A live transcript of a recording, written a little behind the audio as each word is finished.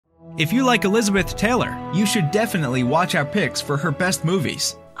If you like Elizabeth Taylor, you should definitely watch our picks for her best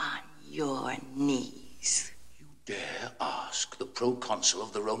movies. On your knees. You dare ask the proconsul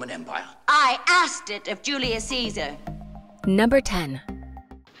of the Roman Empire? I asked it of Julius Caesar. Number 10.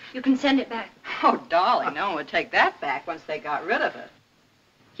 You can send it back. Oh, darling, no one would take that back once they got rid of it.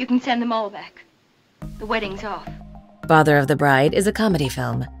 You can send them all back. The wedding's off. Father of the Bride is a comedy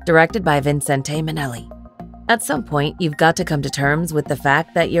film directed by Vincente Minnelli. At some point, you've got to come to terms with the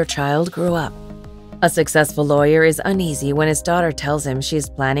fact that your child grew up. A successful lawyer is uneasy when his daughter tells him she's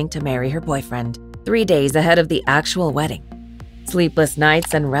planning to marry her boyfriend 3 days ahead of the actual wedding. Sleepless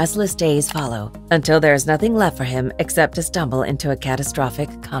nights and restless days follow until there's nothing left for him except to stumble into a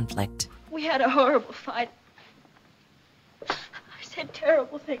catastrophic conflict. We had a horrible fight. I said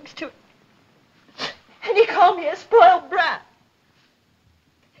terrible things to him. And he called me a spoiled brat.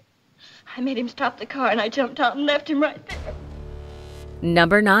 I made him stop the car and I jumped out and left him right there.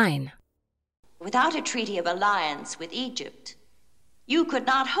 Number 9. Without a treaty of alliance with Egypt, you could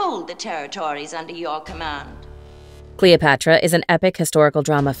not hold the territories under your command. Cleopatra is an epic historical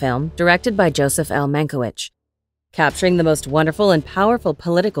drama film directed by Joseph L. Mankiewicz. Capturing the most wonderful and powerful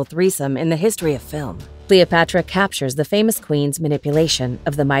political threesome in the history of film, Cleopatra captures the famous queen's manipulation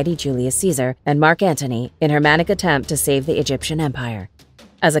of the mighty Julius Caesar and Mark Antony in her manic attempt to save the Egyptian empire.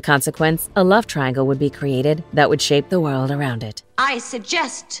 As a consequence, a love triangle would be created that would shape the world around it. I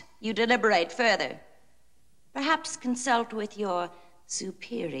suggest you deliberate further. Perhaps consult with your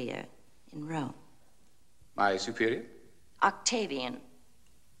superior in Rome. My superior? Octavian.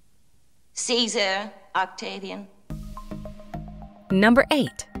 Caesar Octavian. Number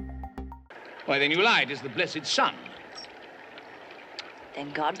 8. Why, then you lied. It's the blessed sun. Then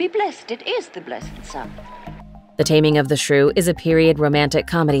God be blessed, it is the blessed sun. The Taming of the Shrew is a period romantic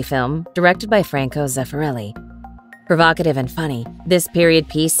comedy film directed by Franco Zeffirelli. Provocative and funny, this period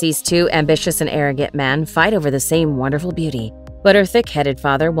piece sees two ambitious and arrogant men fight over the same wonderful beauty, but her thick-headed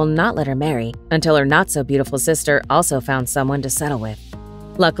father will not let her marry until her not-so-beautiful sister also found someone to settle with.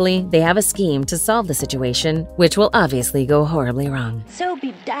 Luckily, they have a scheme to solve the situation, which will obviously go horribly wrong. So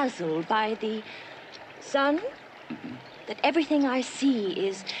bedazzled by the sun that everything I see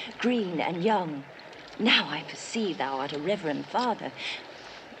is green and young. Now I perceive thou art a reverend father.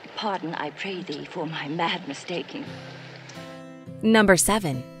 Pardon, I pray thee, for my mad mistaking. Number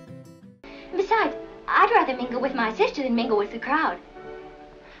 7. Besides, I'd rather mingle with my sister than mingle with the crowd.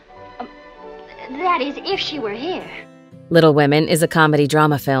 That is, if she were here. Little Women is a comedy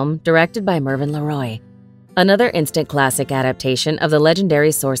drama film directed by Mervyn LeRoy. Another instant classic adaptation of the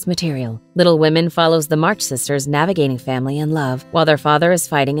legendary source material. Little Women follows the March sisters navigating family and love while their father is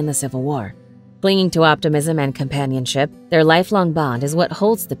fighting in the Civil War. Clinging to optimism and companionship, their lifelong bond is what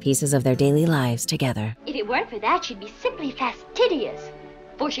holds the pieces of their daily lives together. If it weren't for that, she'd be simply fastidious.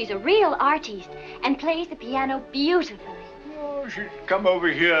 For she's a real artiste and plays the piano beautifully. Oh, she'd come over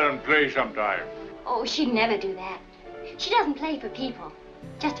here and play sometime. Oh, she'd never do that. She doesn't play for people,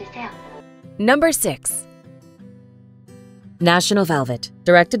 just herself. Number 6. National Velvet,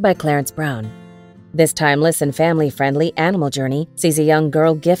 directed by Clarence Brown. This timeless and family-friendly animal journey sees a young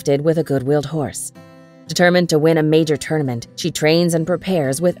girl gifted with a good-willed horse. Determined to win a major tournament, she trains and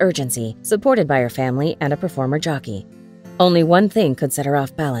prepares with urgency, supported by her family and a performer jockey. Only one thing could set her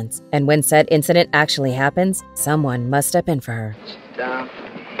off balance, and when said incident actually happens, someone must step in for her. Down.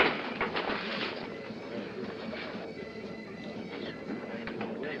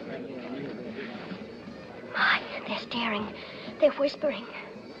 My, they're staring. They're whispering.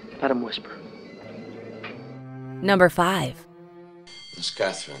 Let them whisper. Number 5. Miss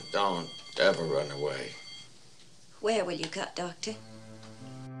Catherine, don't ever run away. Where will you cut, Doctor?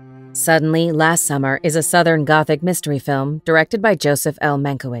 Suddenly, Last Summer is a Southern Gothic mystery film directed by Joseph L.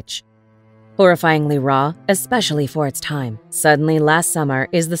 Mankiewicz. Horrifyingly raw, especially for its time, Suddenly Last Summer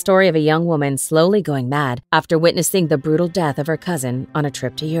is the story of a young woman slowly going mad after witnessing the brutal death of her cousin on a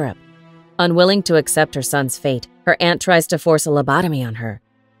trip to Europe. Unwilling to accept her son's fate, her aunt tries to force a lobotomy on her.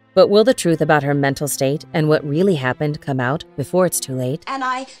 But will the truth about her mental state and what really happened come out before it's too late? And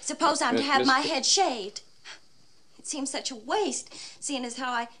I suppose I'm to have my head shaved. It seems such a waste, seeing as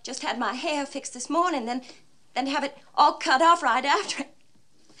how I just had my hair fixed this morning, then to have it all cut off right after.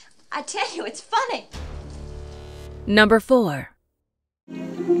 I tell you, it's funny. Number 4.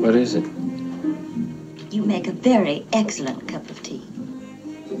 What is it? You make a very excellent cup of tea.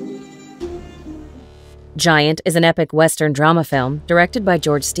 Giant is an epic Western drama film directed by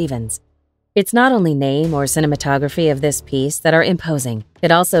George Stevens. It's not only name or cinematography of this piece that are imposing,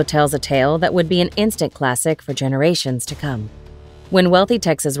 it also tells a tale that would be an instant classic for generations to come. When wealthy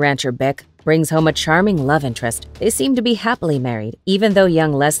Texas rancher Bick brings home a charming love interest, they seem to be happily married, even though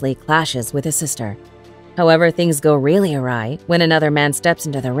young Leslie clashes with his sister. However, things go really awry when another man steps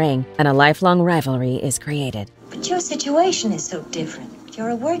into the ring and a lifelong rivalry is created. But your situation is so different. You're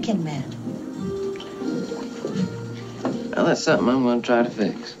a working man. Well, that's something I'm going to try to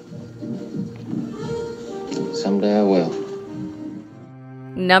fix. Someday I will.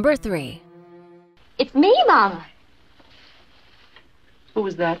 Number 3. It's me, Mama. Who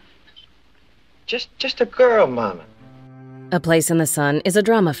was that? Just a girl, Mama. A Place in the Sun is a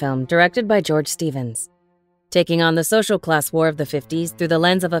drama film directed by George Stevens. Taking on the social class war of the 50s through the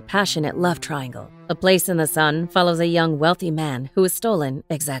lens of a passionate love triangle, A Place in the Sun follows a young wealthy man who has stolen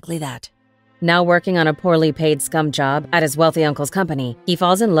exactly that. Now working on a poorly paid scum job at his wealthy uncle's company, he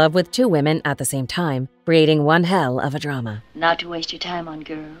falls in love with 2 women at the same time, creating one hell of a drama. Not to waste your time on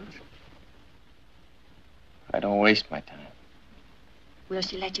girls. I don't waste my time. Will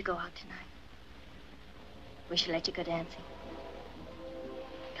she let you go out tonight? Will she let you go dancing?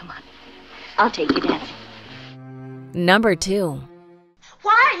 Come on. I'll take you dancing. Number 2.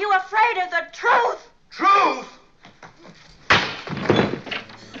 Why are you afraid of the truth? Truth!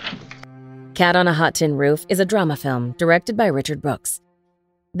 Cat on a Hot Tin Roof is a drama film directed by Richard Brooks.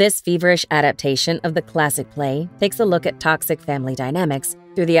 This feverish adaptation of the classic play takes a look at toxic family dynamics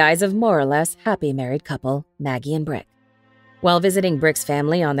through the eyes of more or less happy married couple Maggie and Brick. While visiting Brick's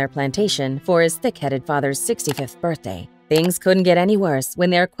family on their plantation for his thick-headed father's 65th birthday, things couldn't get any worse when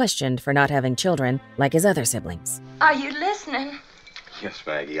they are questioned for not having children like his other siblings. Are you listening? Yes,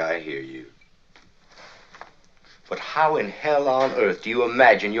 Maggie, I hear you. But how in hell on earth do you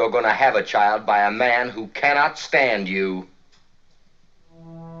imagine you're going to have a child by a man who cannot stand you?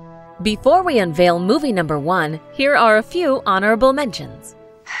 Before we unveil movie number 1, here are a few honorable mentions.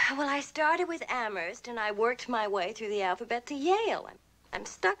 Well, I started with Amherst, and I worked my way through the alphabet to Yale. I'm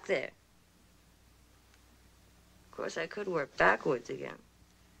stuck there. Of course, I could work backwards again.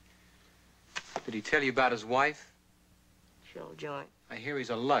 Did he tell you about his wife? She'll join. I hear he's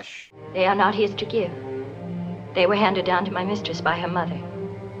a lush. They are not his to give. They were handed down to my mistress by her mother.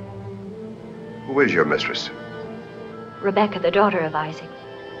 Who is your mistress? Rebecca, the daughter of Isaac.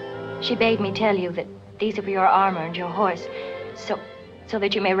 She bade me tell you that these are for your armor and your horse, so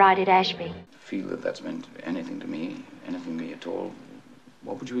that you may ride at Ashby. Feel that that's meant anything to me at all.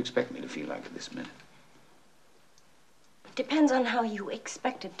 What would you expect me to feel like at this minute? Depends on how you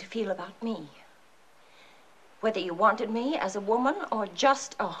expected to feel about me. Whether you wanted me as a woman or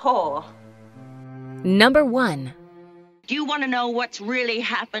just a whore. Number 1. Do you want to know what's really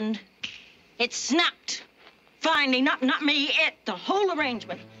happened? It snapped. Finally, not me, it, the whole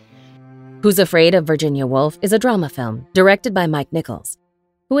arrangement. Who's Afraid of Virginia Woolf is a drama film directed by Mike Nichols.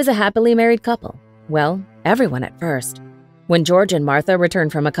 Who is a happily married couple? Well, everyone at first. When George and Martha return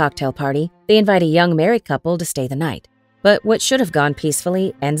from a cocktail party, they invite a young married couple to stay the night. But what should have gone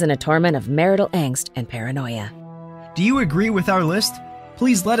peacefully ends in a torment of marital angst and paranoia. Do you agree with our list?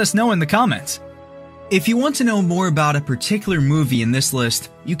 Please let us know in the comments. If you want to know more about a particular movie in this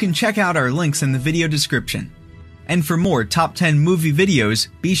list, you can check out our links in the video description. And for more top 10 movie videos,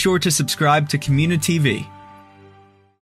 be sure to subscribe to communiTV.